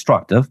highly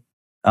destructive.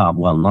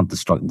 Not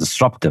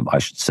disruptive, I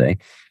should say.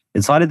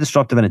 It's highly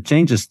destructive and it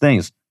changes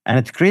things and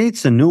it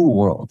creates a new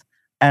world.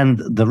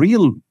 And the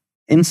real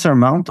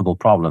insurmountable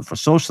problem for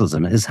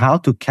socialism is how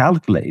to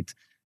calculate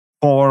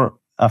for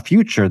a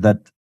future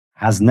that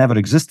has never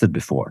existed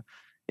before.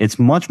 It's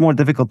much more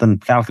difficult than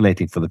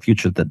calculating for the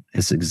future that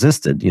has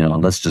existed.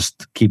 Let's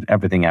just keep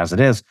everything as it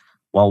is.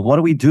 Well, what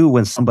do we do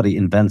when somebody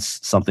invents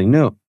something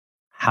new?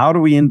 how do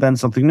we invent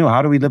something new?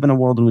 How do we live in a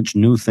world in which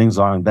new things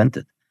are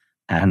invented?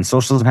 And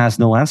socialism has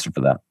no answer for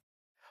that.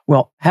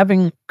 Well,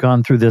 having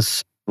gone through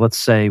this, let's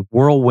say,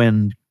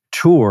 whirlwind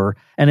tour,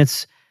 and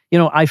it's,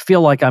 I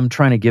feel like I'm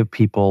trying to give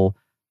people,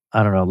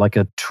 I don't know, like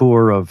a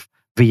tour of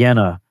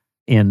Vienna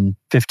in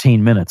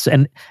 15 minutes.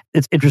 And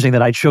it's interesting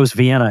that I chose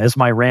Vienna as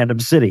my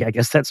random city. I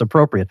guess that's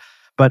appropriate.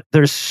 But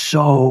there's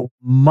so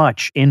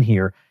much in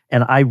here.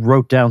 And I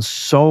wrote down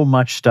so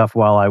much stuff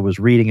while I was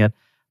reading it.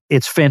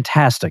 It's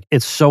fantastic.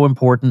 It's so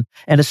important.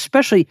 And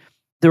especially,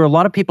 there are a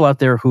lot of people out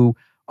there who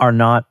are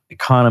not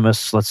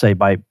economists, let's say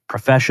by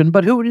profession,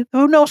 but who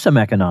know some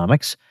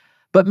economics,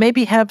 but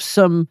maybe have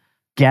some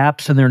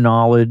gaps in their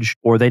knowledge,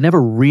 or they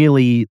never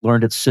really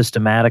learned it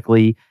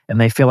systematically,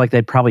 and they feel like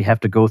they'd probably have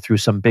to go through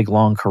some big,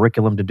 long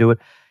curriculum to do it.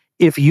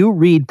 If you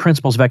read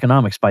Principles of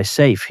Economics by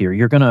Saif here,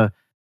 you're gonna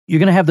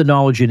have the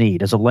knowledge you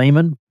need. As a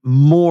layman,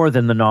 more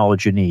than the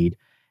knowledge you need.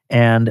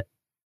 And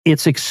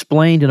it's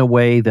explained in a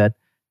way that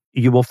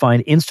you will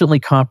find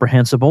instantly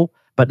comprehensible,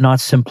 but not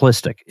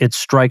simplistic. It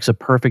strikes a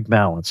perfect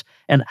balance.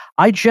 And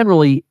I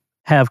generally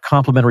have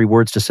complimentary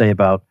words to say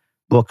about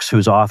books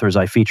whose authors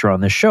I feature on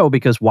this show,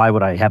 because why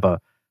would I have an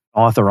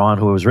author on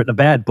who has written a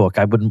bad book?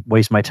 I wouldn't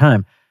waste my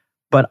time.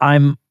 But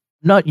I'm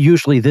not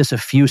usually this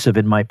effusive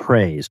in my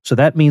praise. So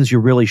that means you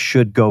really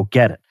should go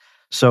get it.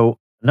 So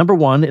number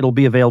one, it'll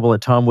be available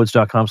at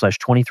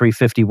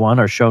tomwoods.com/2351,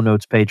 our show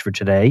notes page for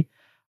today.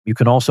 You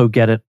can also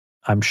get it,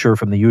 I'm sure,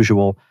 from the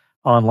usual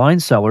online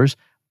sellers.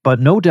 But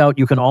no doubt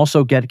you can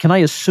also get, can I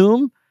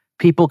assume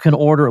people can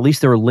order, at least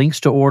there are links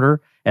to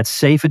order at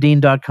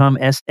Saifedean.com,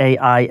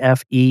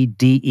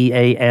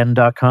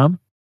 Saifedean.com?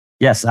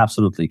 Yes,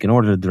 absolutely. You can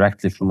order it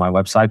directly from my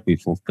website. We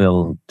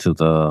fulfill to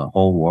the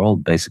whole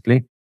world,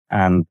 basically.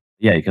 And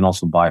yeah, you can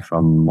also buy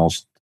from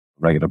most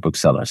regular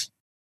booksellers.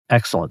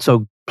 Excellent.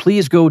 So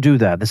please go do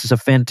that. This is a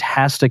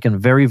fantastic and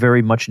very,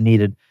 very much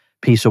needed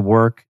piece of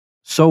work.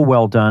 So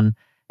well done.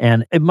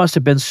 And it must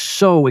have been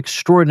so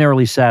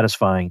extraordinarily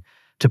satisfying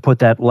to put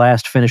that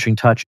last finishing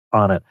touch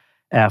on it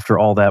after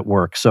all that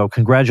work. So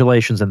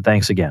congratulations and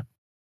thanks again.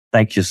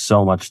 Thank you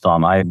so much,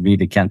 Tom. I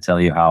really can't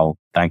tell you how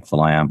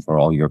thankful I am for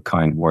all your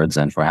kind words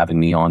and for having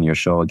me on your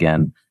show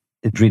again.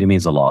 It really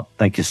means a lot.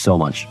 Thank you so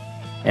much.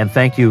 And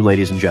thank you,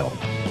 ladies and gentlemen.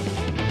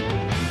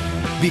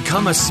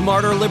 Become a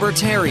smarter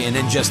libertarian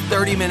in just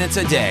 30 minutes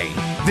a day.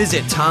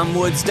 Visit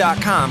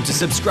tomwoods.com to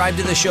subscribe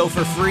to the show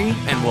for free,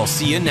 and we'll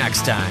see you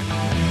next time.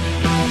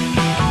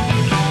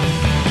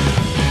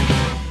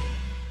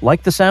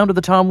 Like the sound of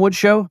The Tom Woods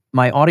Show?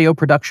 My audio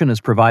production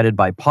is provided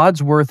by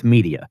Podsworth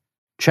Media.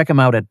 Check them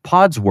out at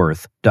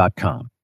podsworth.com.